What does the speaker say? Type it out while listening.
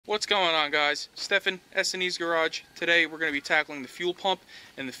What's going on, guys? Stefan, S&E's Garage. Today we're going to be tackling the fuel pump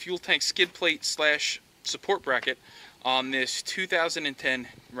and the fuel tank skid plate slash support bracket on this 2010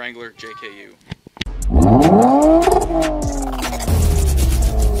 Wrangler JKU.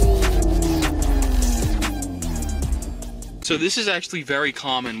 So this is actually very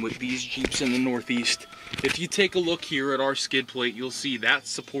common with these Jeeps in the Northeast. If you take a look here at our skid plate, you'll see that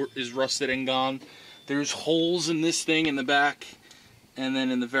support is rusted and gone. There's holes in this thing in the back, and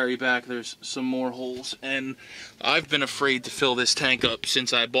then in the very back there's some more holes. And I've been afraid to fill this tank up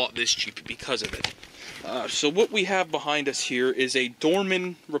since I bought this Jeep because of it. So what we have behind us here is a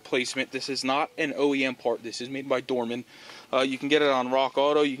Dorman replacement. This is not an OEM part. This is made by Dorman. You can get it on Rock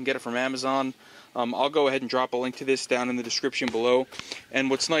Auto. You can get it from Amazon. I'll go ahead and drop a link to this down in the description below. And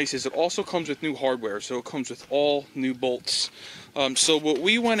what's nice is it also comes with new hardware, so it comes with all new bolts. So what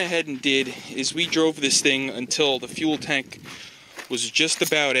we went ahead and did is we drove this thing until the fuel tank was just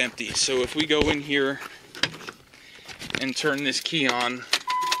about empty. So if we go in here and turn this key on,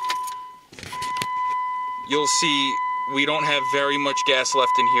 you'll see we don't have very much gas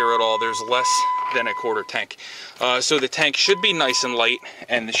left in here at all. There's less than a quarter tank. So the tank should be nice and light,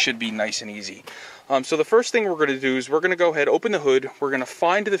 and this should be nice and easy. So the first thing we're going to do is we're going to go ahead, open the hood, we're going to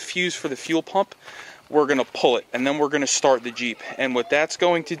find the fuse for the fuel pump, we're going to pull it, and then we're going to start the Jeep. And what that's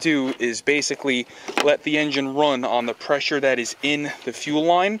going to do is basically let the engine run on the pressure that is in the fuel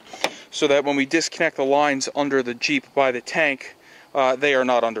line, so that when we disconnect the lines under the Jeep by the tank, they are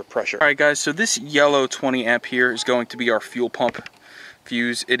not under pressure. Alright guys, so this yellow 20 amp here is going to be our fuel pump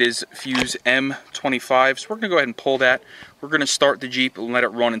fuse. It is fuse M25, so we're going to go ahead and pull that. We're going to start the Jeep and let it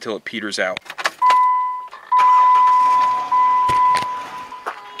run until it peters out.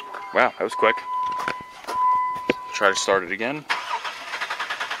 Wow, that was quick. Try to start it again.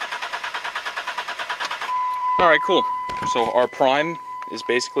 Alright, cool. So our prime is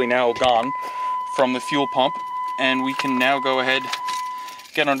basically now gone from the fuel pump, and we can now go ahead,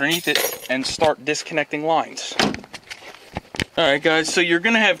 get underneath it, and start disconnecting lines. Alright guys, so you're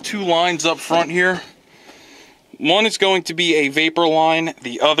going to have two lines up front here. One is going to be a vapor line,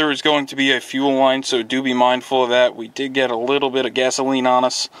 the other is going to be a fuel line, so do be mindful of that. We did get a little bit of gasoline on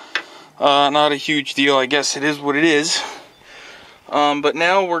us. Not a huge deal, I guess it is what it is. But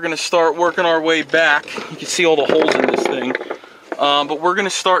now we're going to start working our way back. You can see all the holes in this thing. But we're going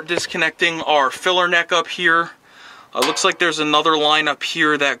to start disconnecting our filler neck up here. Looks like there's another line up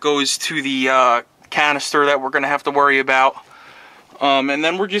here that goes to the canister that we're going to have to worry about. And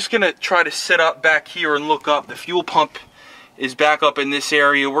then we're just going to try to sit up back here and look up. The fuel pump is back up in this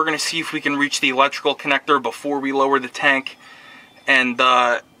area. We're going to see if we can reach the electrical connector before we lower the tank, and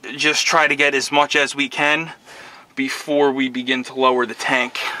just try to get as much as we can before we begin to lower the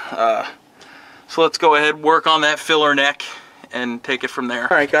tank. So let's go ahead, work on that filler neck, and take it from there.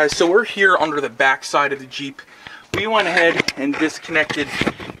 Alright guys, so we're here under the back side of the Jeep. We went ahead and disconnected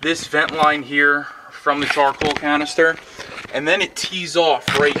this vent line here from the charcoal canister, and then it tees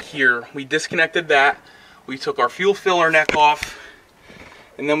off right here. We disconnected that, we took our fuel filler neck off,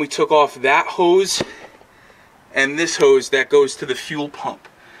 and then we took off that hose and this hose that goes to the fuel pump.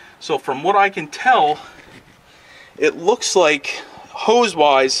 So from what I can tell, it looks like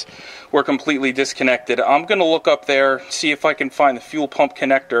hose-wise we're completely disconnected. I'm going to look up there, see if I can find the fuel pump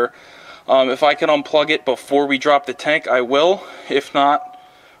connector. If I can unplug it before we drop the tank, I will. If not,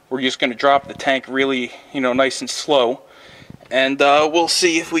 we're just going to drop the tank really, nice and slow. And we'll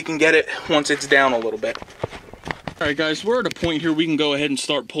see if we can get it once it's down a little bit. Alright guys, we're at a point here we can go ahead and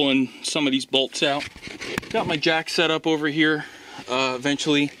start pulling some of these bolts out. Got my jack set up over here.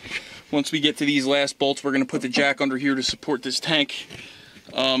 Eventually, once we get to these last bolts, we're going to put the jack under here to support this tank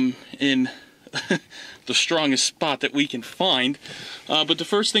in the strongest spot that we can find. But the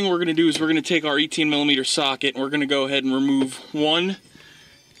first thing we're going to do is we're going to take our 18mm socket, and we're going to go ahead and remove 1,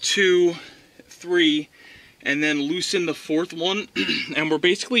 2, 3, and then loosen the fourth one. And we're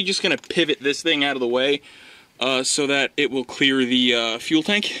basically just going to pivot this thing out of the way so that it will clear the fuel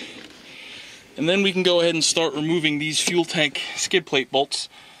tank. And then we can go ahead and start removing these fuel tank skid plate bolts.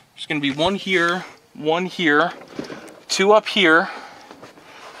 There's going to be one here, 2 up here,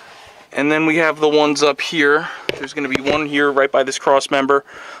 and then we have the ones up here. There's going to be one here right by this cross member.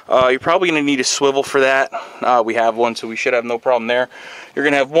 You're probably going to need a swivel for that. We have one, so we should have no problem there. You're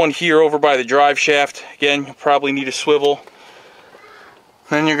going to have one here over by the drive shaft. Again, you'll probably need a swivel.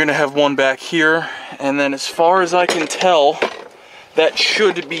 Then you're going to have one back here, and then as far as I can tell, that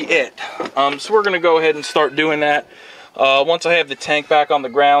should be it. So we're going to go ahead and start doing that. Once I have the tank back on the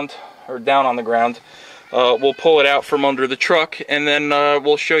ground, or down on the ground, we'll pull it out from under the truck, and then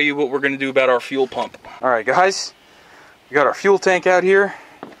we'll show you what we're going to do about our fuel pump. Alright guys, we got our fuel tank out here.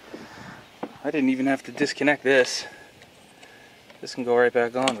 I didn't even have to disconnect this. This can go right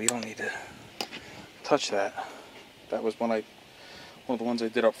back on. We don't need to touch that. That was one of the ones I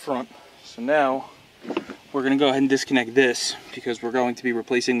did up front. So now we're going to go ahead and disconnect this because we're going to be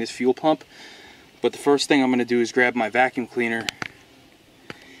replacing this fuel pump. But the first thing I'm going to do is grab my vacuum cleaner,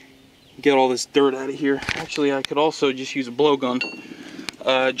 get all this dirt out of here. Actually, I could also just use a blowgun,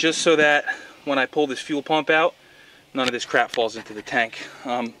 just so that when I pull this fuel pump out, none of this crap falls into the tank.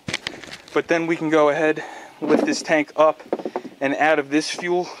 But then we can go ahead, lift this tank up and out of this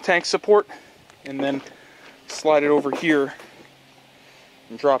fuel tank support, and then slide it over here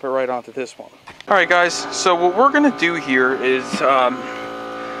and drop it right onto this one. Alright guys, so what we're going to do here is,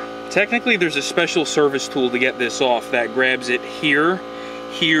 technically there's a special service tool to get this off that grabs it here,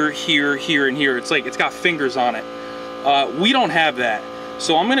 here, here, here, and here. It's like it's got fingers on it. We don't have that.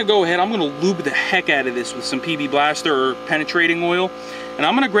 So I'm going to go ahead, I'm going to lube the heck out of this with some PB Blaster or penetrating oil. And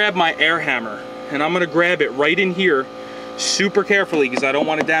I'm going to grab my air hammer and I'm going to grab it right in here super carefully because I don't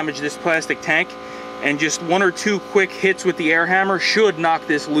want to damage this plastic tank. And just 1 or 2 quick hits with the air hammer should knock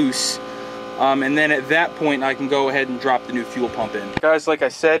this loose. And then at that point I can go ahead and drop the new fuel pump in. Guys, like I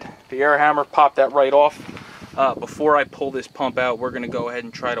said, the air hammer popped that right off. Before I pull this pump out, we're going to go ahead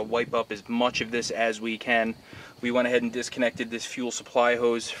and try to wipe up as much of this as we can. We went ahead and disconnected this fuel supply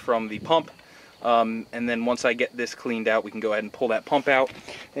hose from the pump. And then once I get this cleaned out, we can go ahead and pull that pump out.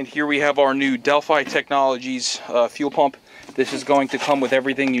 And here we have our new Delphi Technologies fuel pump. This is going to come with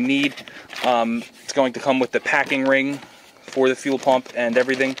everything you need. It's going to come with the packing ring for the fuel pump and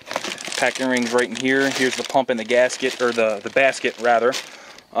everything. Packing ring's right in here. Here's the pump and the gasket, or the basket rather.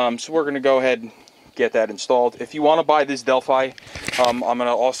 So we're going to go ahead and get that installed. If you want to buy this Delphi, I'm going to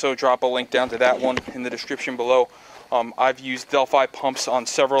also drop a link down to that one in the description below. I've used Delphi pumps on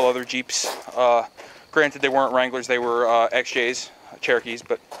several other Jeeps. Granted, they weren't Wranglers, they were XJs, Cherokees,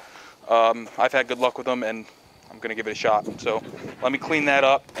 but I've had good luck with them and I'm going to give it a shot. So let me clean that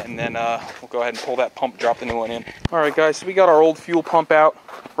up and then we'll go ahead and pull that pump, drop the new one in. Alright guys, so we got our old fuel pump out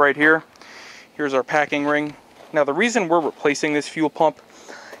right here. Here's our packing ring. Now the reason we're replacing this fuel pump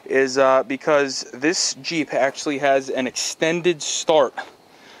is because this Jeep actually has an extended start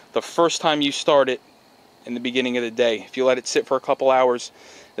the first time you start it in the beginning of the day. If you let it sit for a couple hours,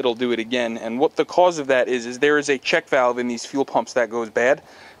 it'll do it again. And what the cause of that is there is a check valve in these fuel pumps that goes bad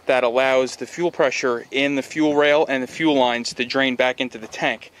that allows the fuel pressure in the fuel rail and the fuel lines to drain back into the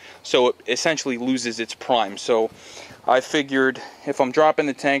tank. So it essentially loses its prime. So I figured if I'm dropping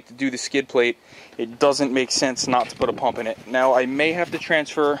the tank to do the skid plate, it doesn't make sense not to put a pump in it. Now I may have to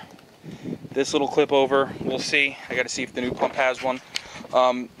transfer this little clip over. We'll see. I got to see if the new pump has one.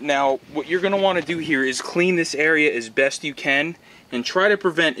 Now what you're going to want to do here is clean this area as best you can and try to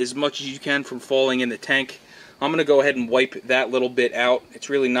prevent as much as you can from falling in the tank. I'm going to go ahead and wipe that little bit out. It's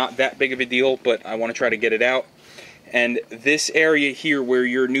really not that big of a deal, but I want to try to get it out. And this area here where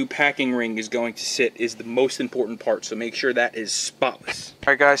your new packing ring is going to sit is the most important part, so make sure that is spotless.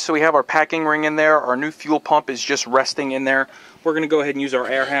 Alright guys, so we have our packing ring in there. Our new fuel pump is just resting in there. We're going to go ahead and use our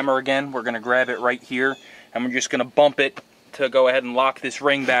air hammer again. We're going to grab it right here, and we're just going to bump it to go ahead and lock this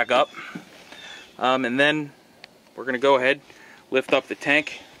ring back up. And then we're going to go ahead, lift up the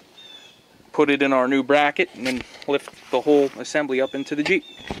tank, put it in our new bracket, and then lift the whole assembly up into the Jeep.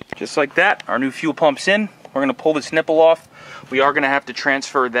 Just like that, our new fuel pump's in. We're going to pull this nipple off. We are going to have to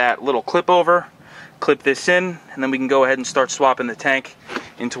transfer that little clip over, clip this in, and then we can go ahead and start swapping the tank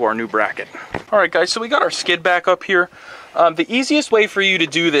into our new bracket. Alright guys, so we got our skid back up here. The easiest way for you to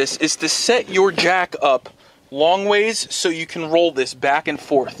do this is to set your jack up long ways so you can roll this back and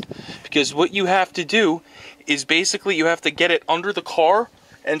forth. Because what you have to do is basically you have to get it under the car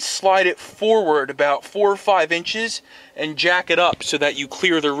and slide it forward about 4 or 5 inches and jack it up so that you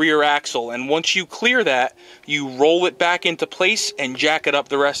clear the rear axle. And once you clear that, you roll it back into place and jack it up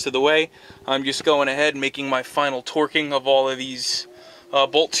the rest of the way. I'm just going ahead making my final torquing of all of these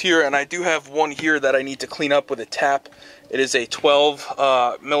bolts here, and I do have one here that I need to clean up with a tap. It is a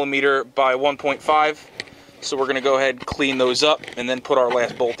 12 millimeter by 1.5. So we're going to go ahead and clean those up and then put our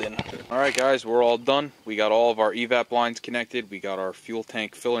last bolt in. Alright guys, we're all done. We got all of our evap lines connected. We got our fuel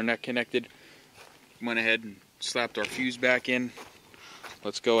tank filler neck connected. Went ahead and slapped our fuse back in.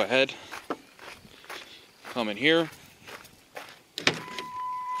 Let's go ahead. Come in here.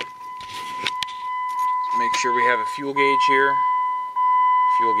 Make sure we have a fuel gauge here.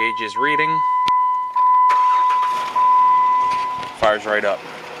 Fuel gauge is reading. Fires right up.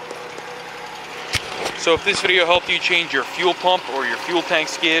 So if this video helped you change your fuel pump or your fuel tank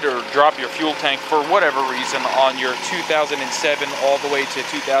skid or drop your fuel tank for whatever reason on your 2007 all the way to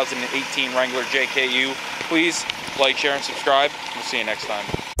 2018 Wrangler JKU, please like, share, and subscribe. We'll see you next time.